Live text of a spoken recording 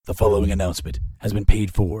The following announcement has been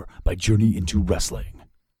paid for by Journey into Wrestling.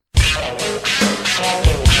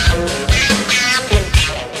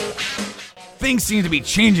 Things seem to be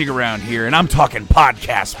changing around here, and I'm talking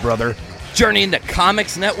podcasts, brother. Journey into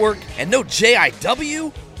Comics Network and no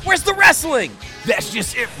JIW? Where's the wrestling? That's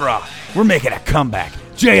just it, brah. We're making a comeback.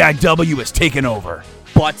 JIW is taking over.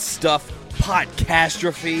 Butt Stuff,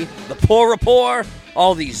 Podcastrophe, The Poor Rapport,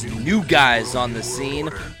 all these new guys on the scene.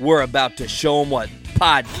 We're about to show them what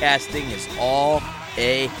podcasting is all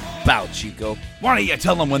about, Chico. Why don't you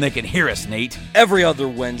tell them when they can hear us, Nate? Every other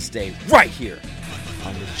Wednesday, right here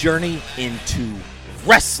on the Journey into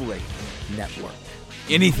Wrestling Network.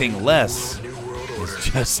 Anything less is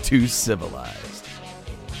just too civilized.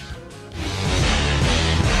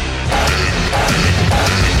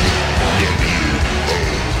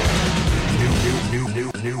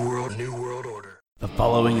 New world order. The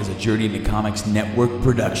following is a Journey into Comics Network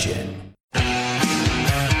production.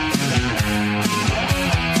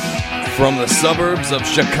 From the suburbs of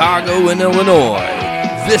Chicago and Illinois,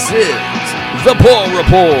 this is The Poor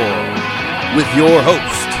Rapport with your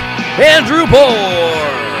host, Andrew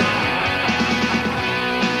Poor.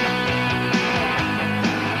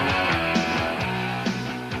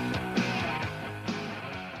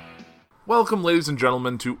 Welcome, ladies and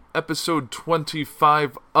gentlemen, to episode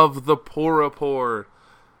 25 of The Poor Rapport.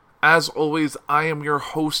 As always, I am your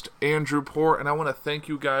host, Andrew Poor, and I want to thank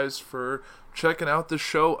you guys for checking out the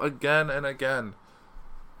show again and again.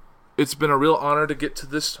 It's been a real honor to get to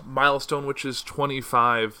this milestone, which is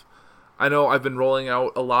 25. I know I've been rolling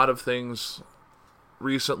out a lot of things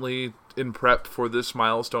recently in prep for this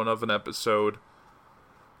milestone of an episode.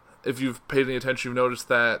 If you've paid any attention, you've noticed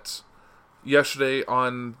that yesterday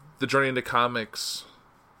on the Journey into Comics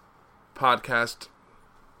podcast,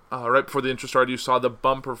 right before the intro started, you saw the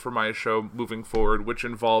bumper for my show moving forward, which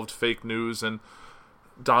involved fake news and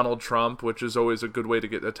Donald Trump, which is always a good way to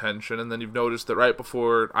get attention. And then you've noticed that right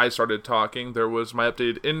before I started talking, there was my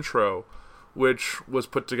updated intro, which was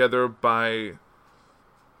put together by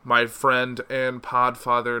my friend and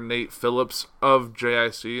podfather Nate Phillips of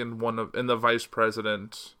JIC and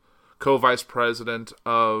the co-vice president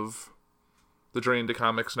of the Journey into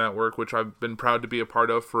Comics Network, which I've been proud to be a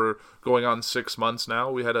part of for going on 6 months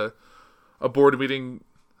now. We had a board meeting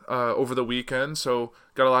over the weekend, so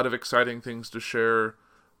got a lot of exciting things to share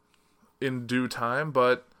in due time.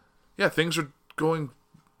 But yeah, things are going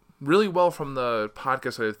really well from the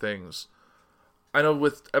podcast side of things. I know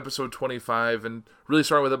with episode 25, and really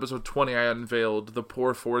starting with episode 20, I unveiled the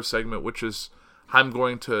Poor Four segment, which is how I'm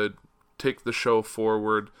going to take the show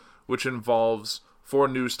forward, which involves 4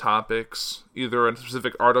 news topics, either a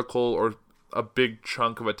specific article or a big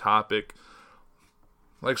chunk of a topic.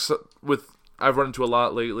 I've run into a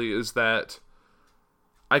lot lately is that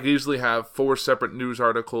I could easily have 4 separate news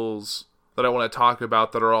articles that I want to talk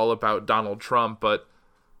about that are all about Donald Trump, but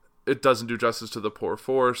it doesn't do justice to the Poor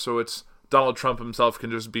Four, so it's Donald Trump himself can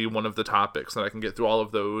just be one of the topics, and I can get through all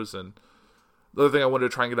of those. And the other thing I wanted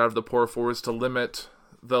to try and get out of the Poor Four is to limit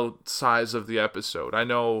the size of the episode. I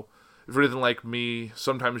know if you're anything like me,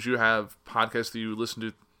 sometimes you have podcasts that you listen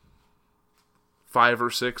to 5 or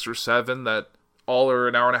 6 or 7 that all are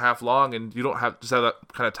an hour and a half long, and you don't have that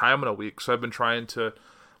kind of time in a week. So I've been trying to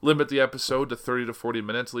limit the episode to 30 to 40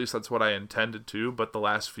 minutes. At least that's what I intended to, but the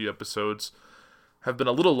last few episodes have been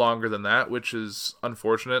a little longer than that, which is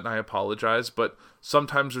unfortunate, and I apologize. But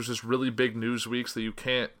sometimes there's just really big news weeks that you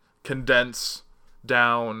can't condense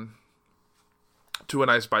down to a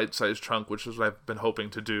nice bite-sized chunk, which is what I've been hoping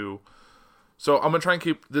to do. So I'm going to try and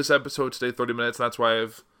keep this episode today 30 minutes, and that's why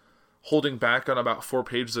I'm holding back on about 4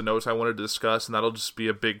 pages of notes I wanted to discuss, and that'll just be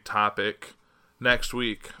a big topic next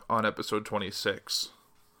week on episode 26.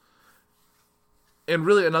 And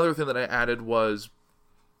really another thing that I added was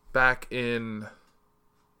back in,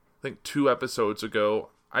 I think 2 episodes ago,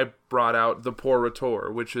 I brought out the Poor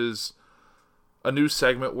Rapport, which is a new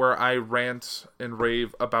segment where I rant and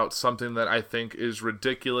rave about something that I think is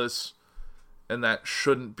ridiculous and that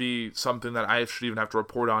shouldn't be something that I should even have to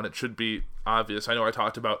report on. It should be obvious. I know I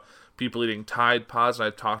talked about people eating Tide Pods, and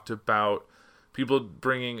I've talked about people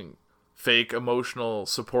bringing fake emotional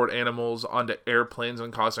support animals onto airplanes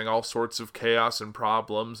and causing all sorts of chaos and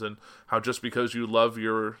problems, and how just because you love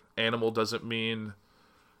your animal doesn't mean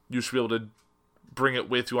you should be able to bring it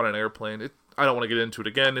with you on an airplane. I don't want to get into it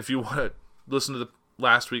again. If you want to listen to the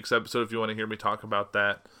last week's episode, if you want to hear me talk about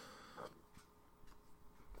that.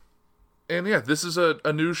 And yeah, this is a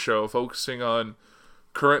news show focusing on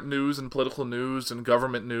current news and political news and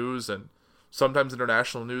government news and sometimes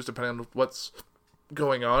international news, depending on what's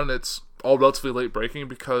going on. It's all relatively late breaking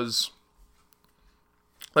because,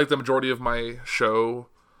 like the majority of my show,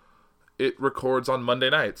 it records on Monday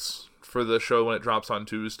nights for the show when it drops on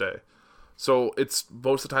Tuesday. So it's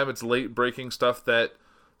most of the time it's late breaking stuff that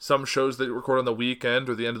some shows that record on the weekend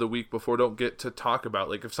or the end of the week before don't get to talk about.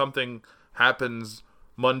 Like if something happens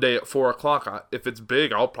Monday at 4 o'clock, if it's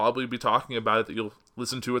big, I'll probably be talking about it that you'll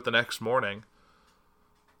listen to it the next morning.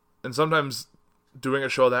 And sometimes doing a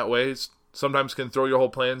show that way sometimes can throw your whole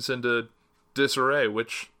plans into disarray,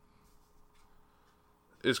 which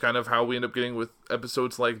is kind of how we end up getting with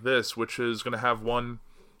episodes like this, which is going to have one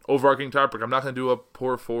overarching topic. I'm not going to do a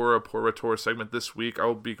Pour For, a Pour Retour segment this week. I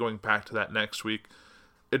will be going back to that next week.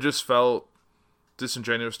 It just felt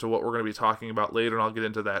disingenuous to what we're going to be talking about later, and I'll get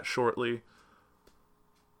into that shortly.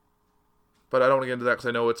 But I don't want to get into that because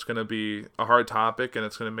I know it's going to be a hard topic and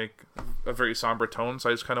it's going to make a very somber tone. So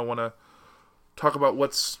I just kind of want to talk about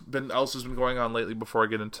what's been else has been going on lately before I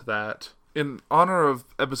get into that. In honor of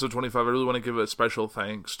episode 25, I really want to give a special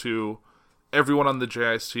thanks to everyone on the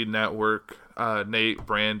JIC network, Nate,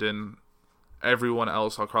 Brandon, everyone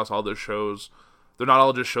else across all the shows. They're not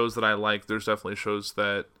all just shows that I like. There's definitely shows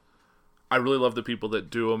that I really love the people that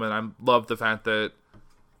do them, and I love the fact that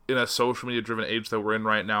in a social media driven age that we're in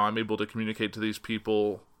right now, I'm able to communicate to these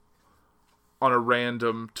people on a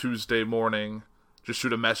random Tuesday morning, just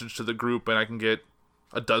shoot a message to the group and I can get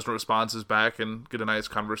a dozen responses back and get a nice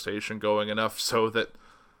conversation going, enough so that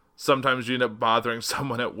sometimes you end up bothering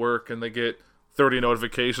someone at work and they get 30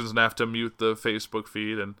 notifications and have to mute the Facebook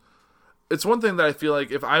feed. And it's one thing that I feel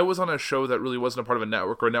like if I was on a show that really wasn't a part of a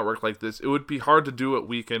network or a network like this, it would be hard to do it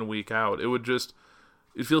week in, week out.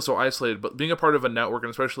 It feels so isolated, but being a part of a network,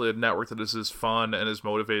 and especially a network that is as fun and as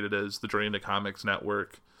motivated as the Journey into Comics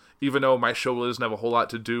network, even though my show doesn't have a whole lot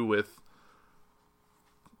to do with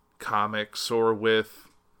comics or with,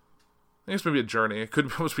 I guess maybe a journey. It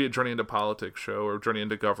could almost be a journey into politics show or journey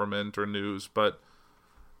into government or news, but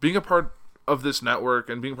being a part of this network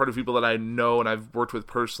and being part of people that I know and I've worked with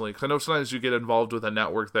personally, because I know sometimes you get involved with a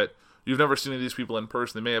network that you've never seen any of these people in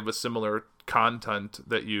person. They may have a similar content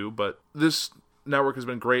that you, but this network has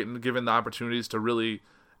been great and given the opportunities to really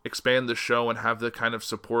expand the show and have the kind of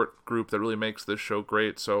support group that really makes this show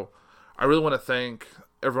great. So I really want to thank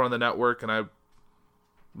everyone on the network, and I'm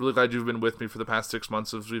really glad you've been with me for the past 6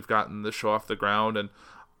 months as we've gotten this show off the ground. And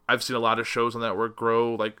I've seen a lot of shows on the network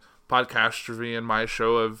grow, like Podcastrophe and my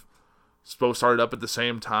show have both started up at the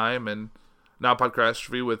same time, and now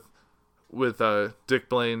Podcastrophe with Dick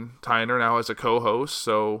Blaine Tyner now as a co-host,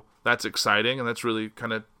 so that's exciting, and that's really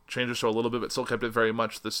kind of changed the show a little bit, but still kept it very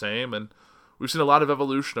much the same. And we've seen a lot of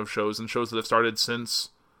evolution of shows and shows that have started since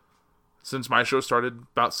my show started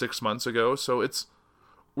about 6 months ago. So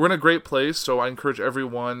we're in a great place. So I encourage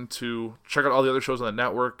everyone to check out all the other shows on the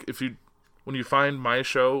network. When you find my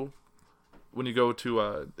show, when you go to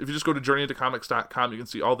if you just go to journeyintocomics.com, you can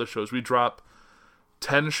see all the shows. We drop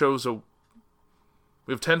 10 shows we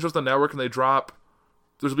have 10 shows on the network, and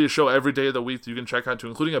there's be a show every day of the week that you can check out too,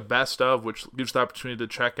 including a best of, which gives you the opportunity to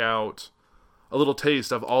check out a little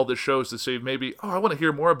taste of all the shows to say maybe, I want to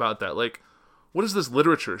hear more about that. Like, what is this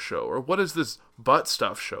literature show? Or what is this butt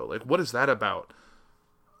stuff show? Like, what is that about?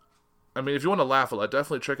 I mean, if you want to laugh a lot,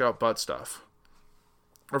 definitely check out Butt Stuff.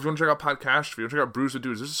 Or if you want to check out Podcastrophe, you want to check out Brews with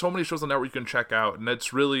Dudes. There's so many shows on the network you can check out, and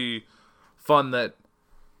it's really fun that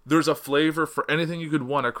there's a flavor for anything you could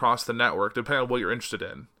want across the network, depending on what you're interested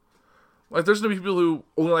in. Like, there's going to be people who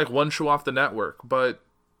only like one show off the network, but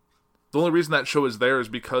the only reason that show is there is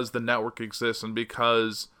because the network exists and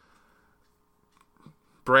because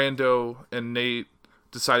Brando and Nate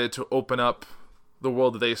decided to open up the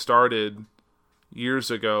world that they started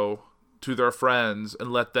years ago to their friends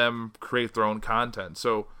and let them create their own content.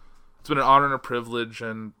 So it's been an honor and a privilege,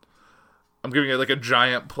 and I'm giving it like a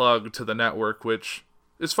giant plug to the network, which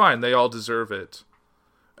is fine. They all deserve it.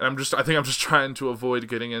 And I think I'm just trying to avoid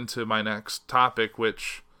getting into my next topic,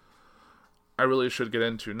 which I really should get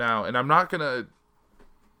into now. And I'm not going to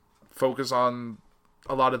focus on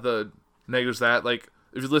a lot of the negatives that, like,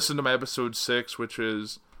 if you listen to my episode 6, which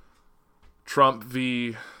is Trump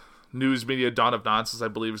v. News Media Dawn of Nonsense, I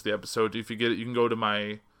believe is the episode. If you get it, you can go to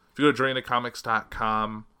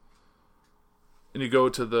journeyintocomics.com and you go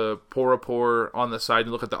to the Pour Report on the side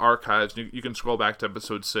and look at the archives. You can scroll back to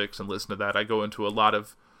episode 6 and listen to that. I go into a lot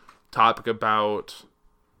of topic about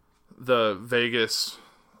the Vegas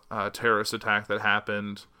terrorist attack that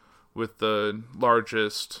happened with the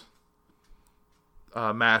largest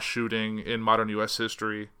mass shooting in modern U.S.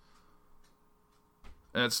 history.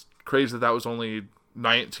 And it's crazy that was only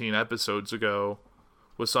 19 episodes ago,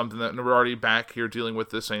 was something that we're already back here dealing with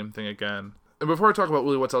the same thing again. And before I talk about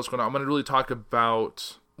really what's else going on, I'm going to really talk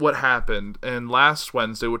about what happened. And last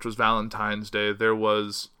Wednesday, which was Valentine's Day, there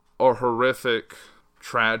was a horrific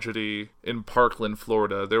tragedy in Parkland,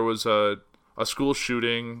 Florida. There was a school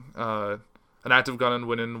shooting. An active gunman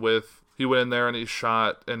went in there and he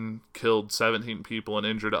shot and killed 17 people and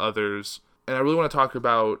injured others. And I really want to talk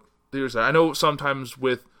about, I know sometimes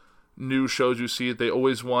with news shows you see they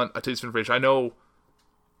always want a taste of information. I know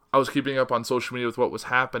I was keeping up on social media with what was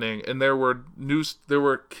happening, and there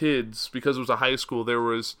were kids, because it was a high school, there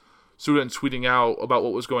was students tweeting out about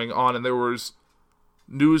what was going on, and there was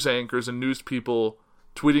news anchors and news people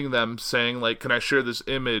tweeting them saying, like, can I share this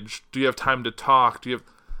image? Do you have time to talk?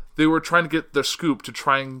 They were trying to get the scoop to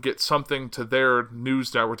try and get something to their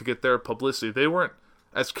news network to get their publicity. They weren't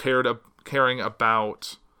as caring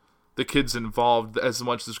about the kids involved as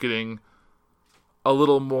much as getting a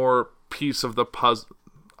little more piece of the puzzle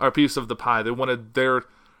or piece of the pie. They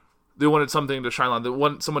wanted something to shine on. They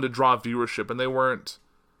wanted someone to draw viewership, and they weren't.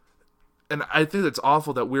 And I think it's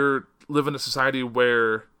awful that we're living in a society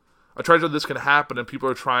where a tragedy like this can happen, and people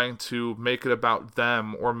are trying to make it about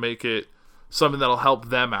them or make it something that'll help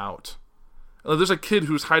them out. And there's a kid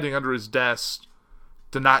who's hiding under his desk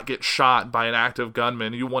to not get shot by an active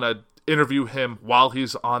gunman. You want to interview him while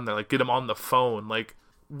he's on there, like get him on the phone. Like,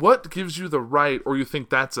 what gives you the right, or you think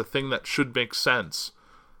that's a thing that should make sense?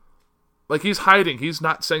 Like, he's hiding. He's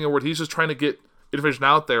not saying a word. He's just trying to get information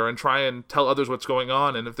out there and try and tell others what's going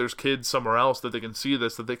on. And if there's kids somewhere else that they can see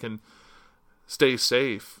this, that they can stay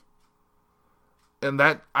safe. And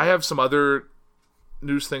that, I have some other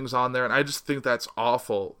news things on there, and I just think that's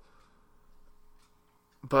awful.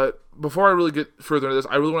 But before I really get further into this,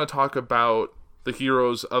 I really want to talk about the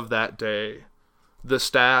heroes of that day, the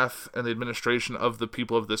staff and the administration of the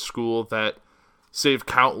people of this school that saved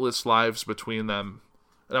countless lives between them.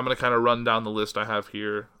 And I'm going to kind of run down the list I have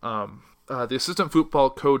here. The assistant football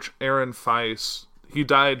coach, Aaron Feis, he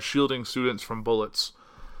died shielding students from bullets.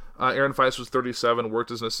 Aaron Feis was 37, worked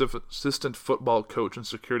as an assistant football coach and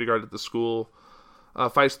security guard at the school.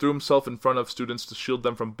 Feis threw himself in front of students to shield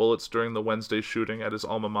them from bullets during the Wednesday shooting at his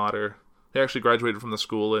alma mater. He actually graduated from the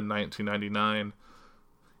school in 1999.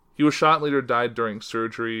 He was shot and later died during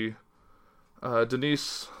surgery.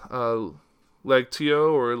 Denise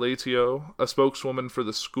Latio, a spokeswoman for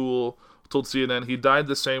the school, told CNN he died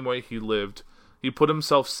the same way he lived. He put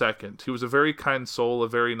himself second. He was a very kind soul, a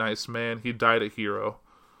very nice man. He died a hero.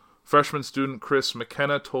 Freshman student Chris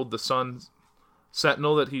McKenna told the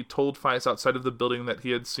Sun-Sentinel that he told Feis outside of the building that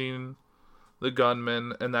he had seen the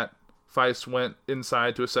gunman and that Feis went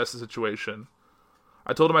inside to assess the situation.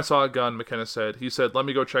 I told him I saw a gun, McKenna said. He said, let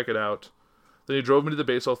me go check it out. Then he drove me to the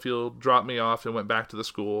baseball field, dropped me off, and went back to the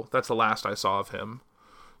school. That's the last I saw of him.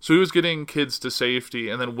 So he was getting kids to safety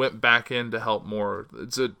and then went back in to help more.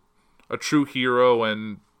 It's a true hero,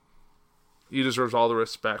 and he deserves all the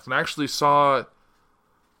respect. And I actually saw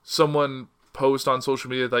someone post on social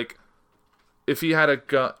media, like, if he had a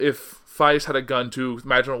gun, if Feis had a gun too,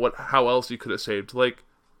 imagine how else he could have saved. Like,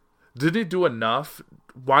 did he do enough?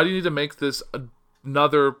 Why do you need to make this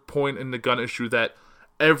another point in the gun issue that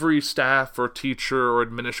every staff or teacher or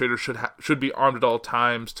administrator should be armed at all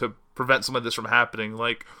times to prevent some of this from happening?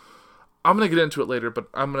 Like, I'm going to get into it later, but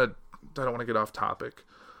I don't want to get off topic.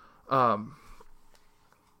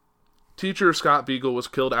 Teacher Scott Beagle was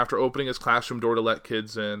killed after opening his classroom door to let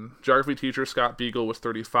kids in. Geography teacher Scott Beagle was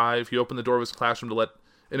 35. He opened the door of his classroom to let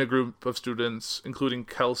in a group of students, including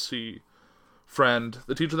Kelsey Friend.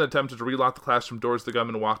 The teacher then attempted to relock the classroom doors. The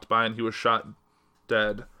gunman walked by and he was shot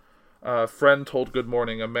dead. Friend told Good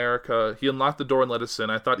Morning America, he unlocked the door and let us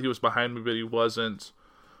in. I thought he was behind me, but he wasn't.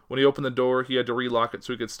 When he opened the door, he had to relock it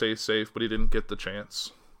so he could stay safe, but he didn't get the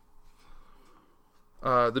chance.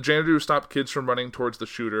 The janitor who stopped kids from running towards the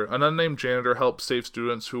shooter. An unnamed janitor helped save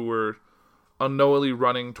students who were unknowingly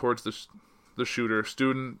running towards the shooter.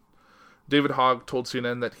 Student David Hogg told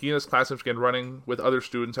CNN that he and his classmates began running with other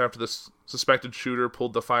students after the suspected shooter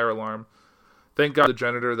pulled the fire alarm. Thank God the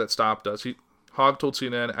janitor that stopped us. Hogg told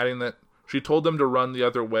CNN, adding that she told them to run the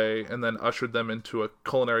other way and then ushered them into a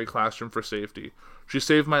culinary classroom for safety. She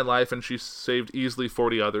saved my life and she saved easily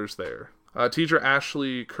 40 others there. Teacher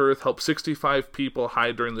Ashley Kurth helped 65 people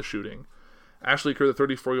hide during the shooting. Ashley Kurth, the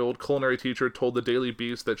 34-year-old culinary teacher, told the Daily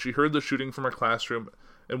Beast that she heard the shooting from her classroom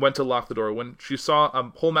and went to lock the door. When she saw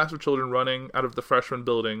a whole mass of children running out of the freshman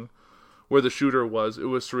building where the shooter was, it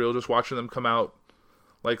was surreal just watching them come out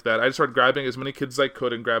like that. I just started grabbing as many kids as I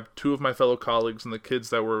could and grabbed two of my fellow colleagues and the kids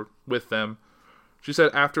that were with them. She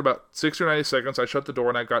said after about 60 or 90 seconds, I shut the door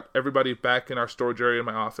and I got everybody back in our storage area in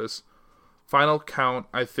my office. Final count,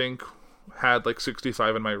 I think, had like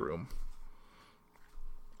 65 in my room.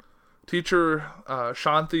 Teacher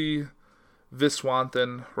Shanti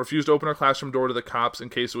Viswanthan refused to open her classroom door to the cops in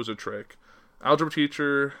case it was a trick. Algebra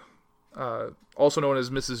teacher also known as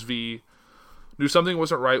Mrs. V, knew something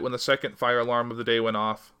wasn't right when the second fire alarm of the day went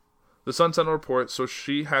off. The Sun sent a report, so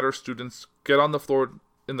she had her students get on the floor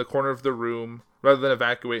in the corner of the room rather than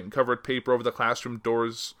evacuate, and covered paper over the classroom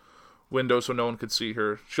doors window so no one could see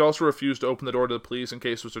her. She also refused to open the door to the police in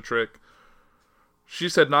case it was a trick. She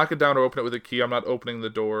said, "Knock it down or open it with a key. I'm not opening the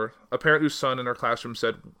door." A parent whose son in her classroom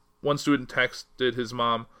said one student texted his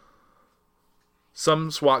mom, "Some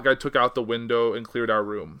SWAT guy took out the window and cleared our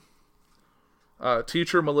room."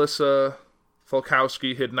 Teacher Melissa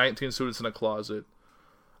Falkowski hid 19 students in a closet.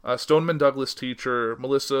 Stoneman Douglas teacher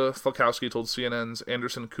Melissa Falkowski told CNN's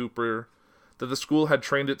Anderson Cooper that the school had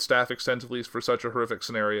trained its staff extensively for such a horrific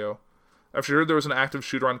scenario. After she heard there was an active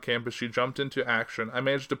shooter on campus, she jumped into action. "I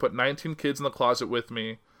managed to put 19 kids in the closet with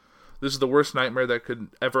me. This is the worst nightmare that could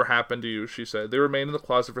ever happen to you," she said. They remained in the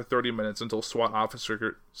closet for 30 minutes until SWAT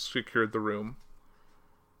officer secured the room.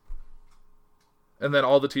 And then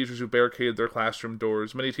all the teachers who barricaded their classroom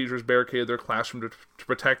doors. Many teachers barricaded their classroom to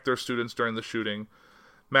protect their students during the shooting.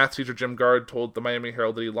 Math teacher Jim Gard told the Miami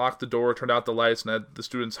Herald that he locked the door, turned out the lights, and had the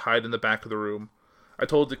students hide in the back of the room. "I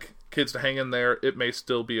told the kids to hang in there. It may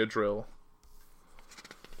still be a drill."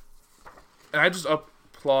 And I just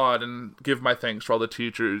applaud and give my thanks to all the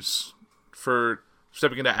teachers for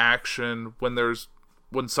stepping into action when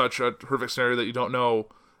such a horrific scenario that you don't know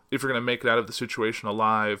if you're going to make it out of the situation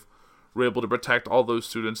alive. We're able to protect all those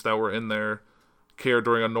students that were in their care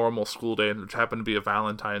during a normal school day, which happened to be a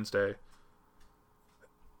Valentine's Day.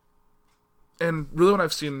 And really, when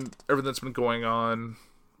I've seen everything that's been going on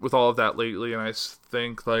with all of that lately, and I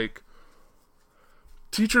think, like,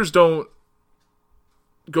 teachers don't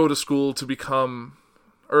go to school to become,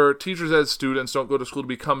 or teachers as students don't go to school to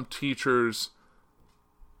become teachers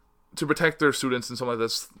to protect their students and something like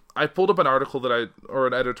this. I pulled up an article or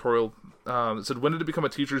an editorial that said, "When did it become a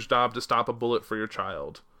teacher's job to stop a bullet for your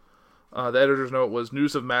child?" The editor's note was,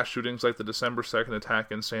 "News of mass shootings like the December 2nd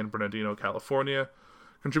attack in San Bernardino, California,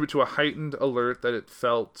 contribute to a heightened alert that it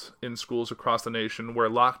felt in schools across the nation, where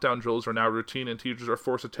lockdown drills are now routine and teachers are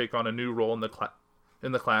forced to take on a new role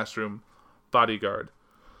in the classroom: bodyguard."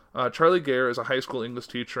 Charlie Gare is a high school English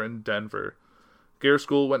teacher in Denver. Gare's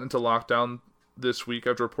school went into lockdown this week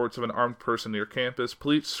after reports of an armed person near campus.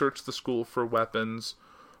 Police searched the school for weapons,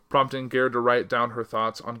 prompting Gare to write down her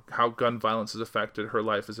thoughts on how gun violence has affected her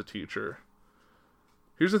life as a teacher.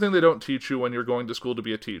 "Here's the thing they don't teach you when you're going to school to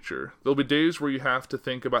be a teacher. There'll be days where you have to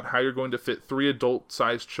think about how you're going to fit 3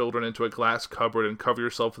 adult-sized children into a glass cupboard and cover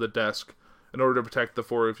yourself with a desk in order to protect the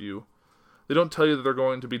 4 of you. They don't tell you that there are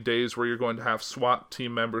going to be days where you're going to have SWAT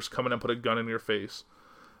team members come in and put a gun in your face.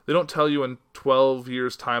 They don't tell you in 12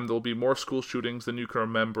 years' time there will be more school shootings than you can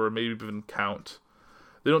remember or maybe even count.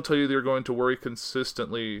 They don't tell you that you're going to worry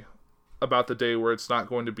consistently about the day where it's not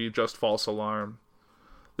going to be just false alarm.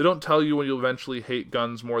 They don't tell you when you'll eventually hate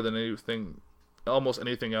guns more than almost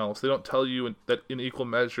anything else. They don't tell you that in equal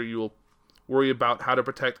measure you will worry about how to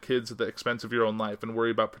protect kids at the expense of your own life and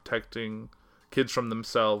worry about protecting kids from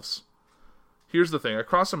themselves. Here's the thing.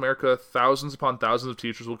 Across America, thousands upon thousands of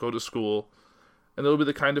teachers will go to school, and they'll be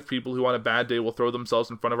the kind of people who on a bad day will throw themselves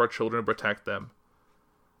in front of our children to protect them.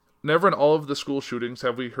 Never in all of the school shootings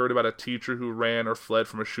have we heard about a teacher who ran or fled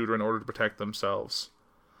from a shooter in order to protect themselves.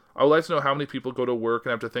 I would like to know how many people go to work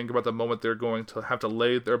and have to think about the moment they're going to have to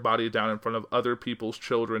lay their body down in front of other people's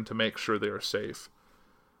children to make sure they are safe.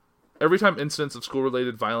 Every time incidents of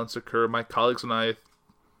school-related violence occur, my colleagues and I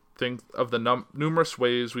think of the numerous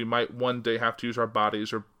ways we might one day have to use our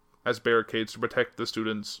bodies or as barricades to protect the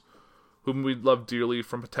students whom we love dearly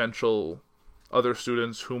from potential other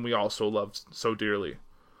students whom we also love so dearly.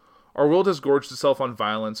 Our world has gorged itself on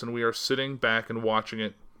violence, and we are sitting back and watching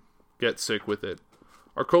it get sick with it.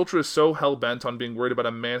 Our culture is so hell-bent on being worried about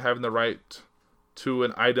a man having the right to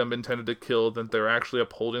an item intended to kill that they're actually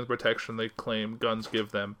upholding the protection they claim guns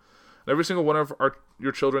give them. And every single one of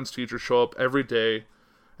your children's teachers show up every day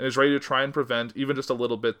and is ready to try and prevent, even just a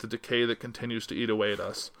little bit, the decay that continues to eat away at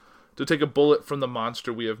us, to take a bullet from the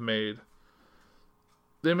monster we have made.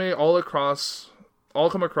 They may all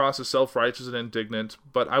come across as self-righteous and indignant,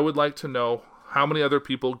 but I would like to know how many other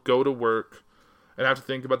people go to work and have to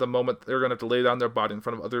think about the moment they're going to have to lay down their body in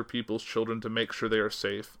front of other people's children to make sure they are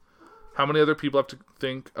safe. How many other people have to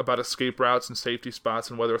think about escape routes and safety spots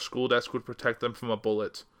and whether a school desk would protect them from a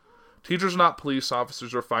bullet. Teachers are not police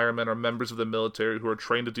officers or firemen or members of the military who are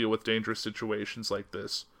trained to deal with dangerous situations like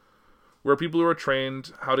this. We're people who are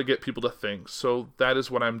trained how to get people to think, so that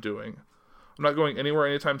is what I'm doing. I'm not going anywhere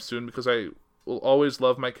anytime soon because I will always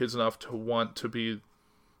love my kids enough to want to be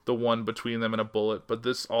the one between them and a bullet, but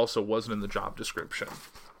this also wasn't in the job description.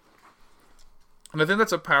 And I think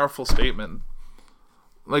that's a powerful statement.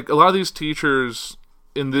 like, a lot of these teachers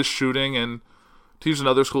in this shooting and teachers in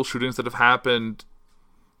other school shootings that have happened,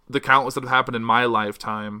 the countless that have happened in my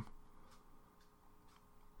lifetime,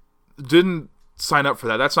 didn't sign up for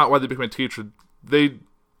that. That's not why they became a teacher.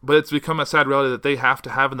 But it's become a sad reality that they have to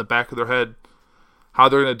have in the back of their head how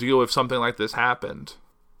they're going to deal if something like this happened.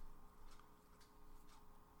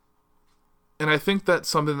 And I think that's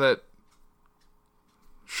something that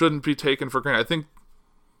shouldn't be taken for granted. I think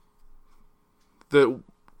that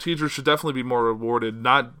teachers should definitely be more rewarded,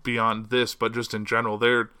 not beyond this, but just in general.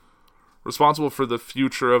 They're responsible for the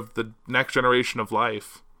future of the next generation of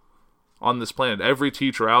life on this planet. Every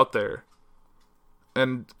teacher out there.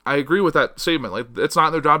 And I agree with that statement. Like, it's not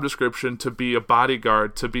in their job description to be a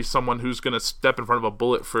bodyguard, to be someone who's going to step in front of a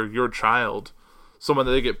bullet for your child. Someone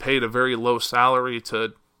that they get paid a very low salary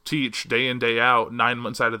to teach day in, day out, 9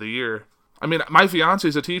 months out of the year. I mean, my fiance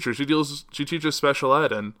is a teacher. She teaches special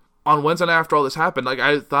ed. And on Wednesday night after all this happened, like,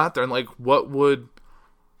 I thought there, and like,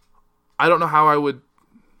 I don't know how I would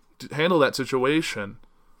handle that situation.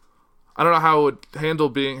 I don't know how I would handle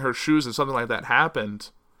being in her shoes if something like that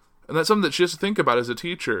happened. And that's something that she has to think about as a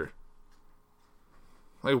teacher.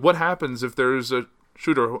 Like, what happens if there's a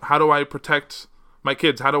shooter? How do I protect my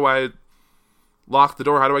kids? How do I lock the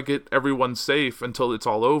door? How do I get everyone safe until it's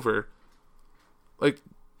all over? Like,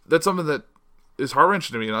 that's something that is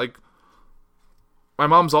heart-wrenching to me. Like, my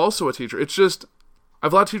mom's also a teacher. It's just, I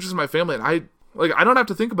have a lot of teachers in my family, and I don't have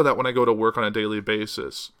to think about that when I go to work on a daily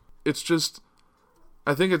basis. It's just,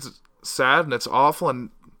 I think it's sad and it's awful,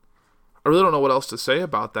 and I really don't know what else to say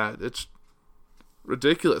about that. It's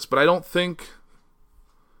ridiculous, but I don't think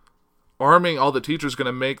arming all the teachers is going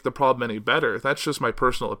to make the problem any better. That's just my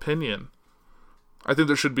personal opinion. I think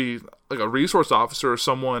there should be like a resource officer or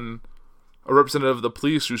someone, a representative of the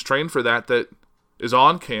police who's trained for that is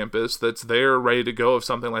on campus, that's there ready to go if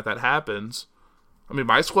something like that happens. I mean,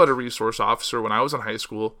 my school had a resource officer when I was in high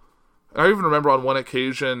school. I even remember on one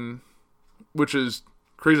occasion, which is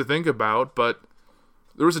crazy to think about, but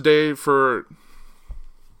there was a day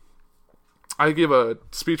I gave a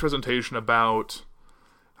speech presentation about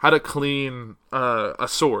how to clean a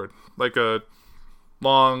sword, like a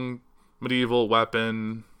long medieval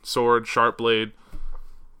weapon, sword, sharp blade.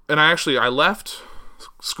 And I left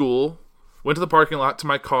school, went to the parking lot to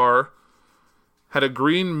my car, had a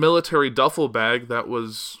green military duffel bag that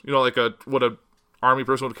was, like what a army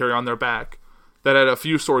person would carry on their back, that had a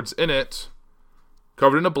few swords in it,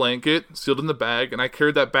 covered in a blanket, sealed in the bag, and I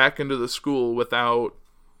carried that back into the school without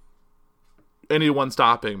anyone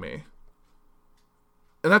stopping me.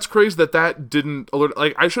 And that's crazy that didn't alert.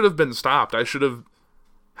 Like, I should have been stopped. I should have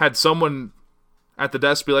had someone at the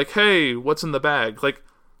desk be like, hey, what's in the bag? Like,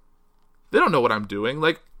 they don't know what I'm doing.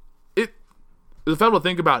 Like, the federal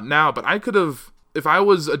think about now, but I could have, if I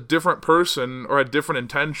was a different person or had different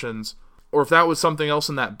intentions, or if that was something else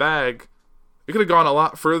in that bag, it could have gone a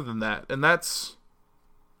lot further than that. And that's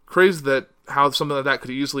crazy that how something like that could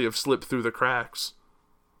easily have slipped through the cracks.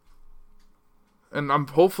 And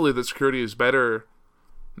hopefully the security is better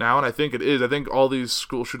now, and I think it is. I think all these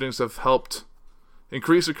school shootings have helped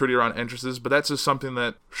increase security around entrances, but that's just something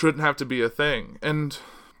that shouldn't have to be a thing. And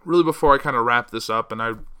really, before I kind of wrap this up, and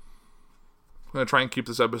I'm going to try and keep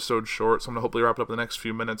this episode short, so I'm going to hopefully wrap it up in the next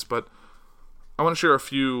few minutes, but I want to share a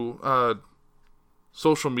few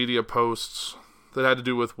social media posts that had to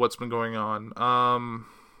do with what's been going on.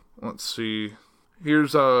 Let's see.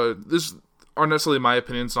 Here's this aren't necessarily my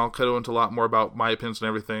opinions, and I'll go into a lot more about my opinions and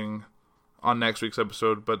everything on next week's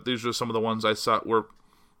episode, but these are some of the ones I thought were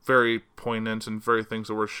very poignant and very things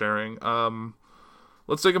that we're sharing.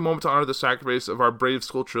 Let's take a moment to honor the sacrifice of our brave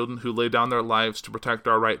school children who lay down their lives to protect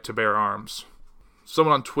our right to bear arms.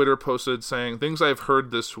 Someone on Twitter posted saying, things I've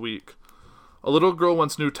heard this week. A little girl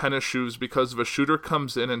once knew tennis shoes because if a shooter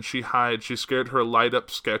comes in and she hides, she's scared her light-up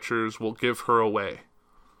Skechers will give her away.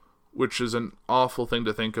 Which is an awful thing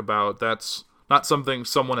to think about. That's not something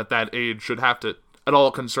someone at that age should have to at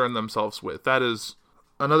all concern themselves with. That is,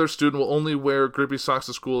 another student will only wear grippy socks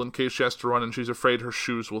to school in case she has to run and she's afraid her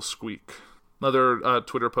shoes will squeak. Another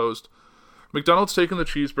Twitter post. McDonald's taking the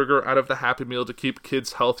cheeseburger out of the Happy Meal to keep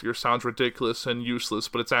kids healthier sounds ridiculous and useless,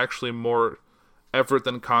 but it's actually more effort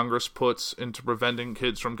than Congress puts into preventing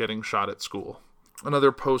kids from getting shot at school.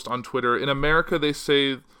 Another post on Twitter. In America, they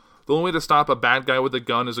say the only way to stop a bad guy with a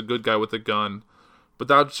gun is a good guy with a gun. But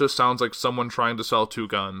that just sounds like someone trying to sell two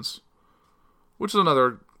guns. Which is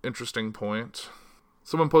another interesting point.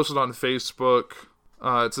 Someone posted on Facebook.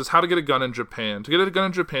 It says, how to get a gun in Japan. To get a gun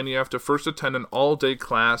in Japan, you have to first attend an all-day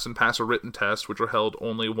class and pass a written test, which are held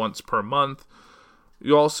only once per month.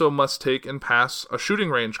 You also must take and pass a shooting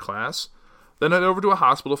range class, then head over to a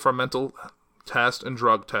hospital for a mental test and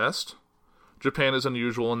drug test. Japan is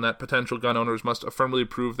unusual in that potential gun owners must affirmatively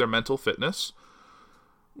prove their mental fitness,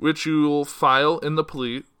 which you'll file with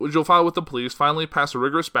the police. Finally, pass a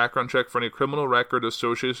rigorous background check for any criminal record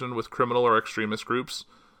association with criminal or extremist groups,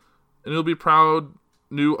 and you'll be proud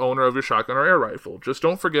new owner of your shotgun or air rifle. Just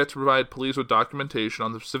don't forget to provide police with documentation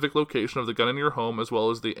on the specific location of the gun in your home, as well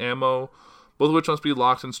as the ammo, both of which must be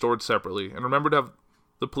locked and stored separately. And remember to have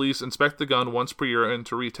the police inspect the gun once per year and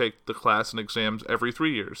to retake the class and exams every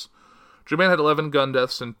 3 years. Japan had 11 gun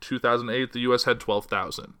deaths in 2008. The U.S. had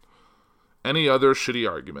 12,000. Any other shitty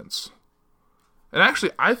arguments? And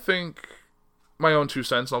actually, I think, my own 2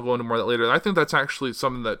 cents, and I'll go into more of that later, I think that's actually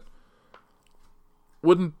something that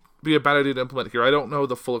wouldn't be a bad idea to implement here. I don't know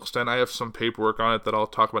the full extent. I have some paperwork on it that I'll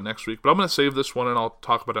talk about next week. But I'm going to save this one and I'll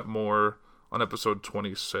talk about it more on episode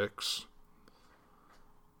 26.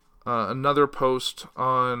 Another post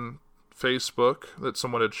on Facebook that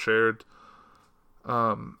someone had shared.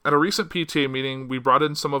 At a recent PTA meeting, we brought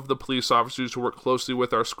in some of the police officers who work closely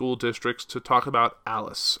with our school districts to talk about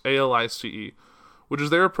ALICE, A-L-I-C-E, which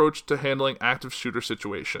is their approach to handling active shooter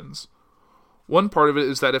situations. One part of it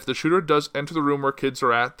is that if the shooter does enter the room where kids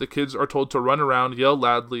are at, the kids are told to run around, yell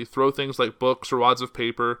loudly, throw things like books or wads of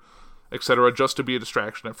paper, etc., just to be a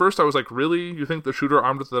distraction. At first I was like, really? You think the shooter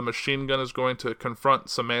armed with a machine gun is going to confront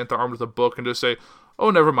Samantha armed with a book and just say,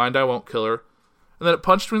 oh, never mind, I won't kill her? And then it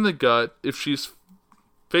punched me in the gut. If she's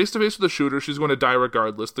face-to-face with the shooter, she's going to die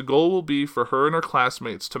regardless. The goal will be for her and her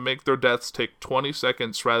classmates to make their deaths take 20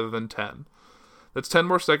 seconds rather than 10. That's 10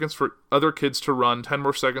 more seconds for other kids to run, 10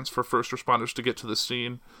 more seconds for first responders to get to the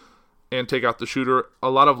scene and take out the shooter. A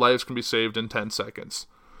lot of lives can be saved in 10 seconds.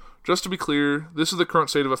 Just to be clear, this is the current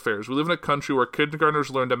state of affairs. We live in a country where kindergartners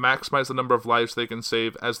learn to maximize the number of lives they can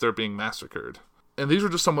save as they're being massacred. And these are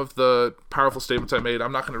just some of the powerful statements I made.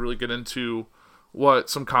 I'm not going to really get into what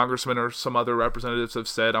some congressmen or some other representatives have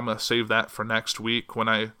said. I'm going to save that for next week when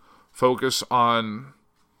I focus on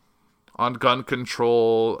gun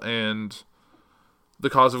control and the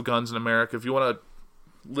cause of guns in America. If you want to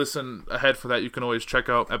listen ahead for that, you can always check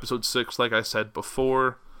out episode 6, like I said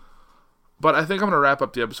before. But I think I'm going to wrap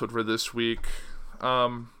up the episode for this week.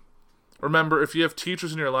 Remember, if you have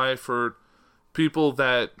teachers in your life or people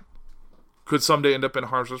that could someday end up in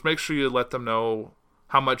harm's way, make sure you let them know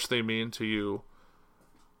how much they mean to you.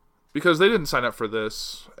 Because they didn't sign up for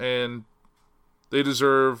this, and they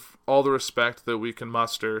deserve all the respect that we can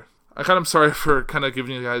muster. I kind of am sorry for kind of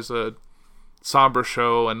giving you guys a somber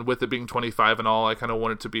show, and with it being 25 and all, I kind of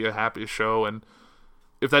want it to be a happy show, and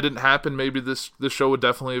if that didn't happen, maybe this show would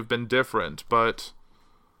definitely have been different, but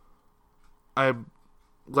I'm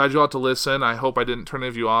glad you all to listen. I hope I didn't turn any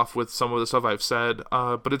of you off with some of the stuff I've said,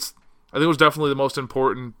 but I think it was definitely the most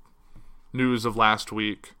important news of last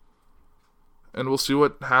week. And we'll see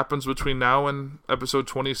what happens between now and episode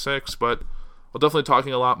 26, but we'll definitely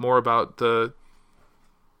talking a lot more about like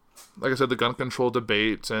I said, the gun control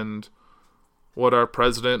debate and what our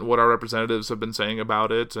president, what our representatives have been saying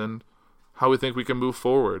about it, and how we think we can move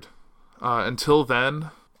forward. Until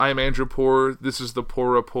then, I am Andrew Poor. This is the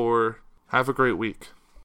Poor Rapport. Have a great week.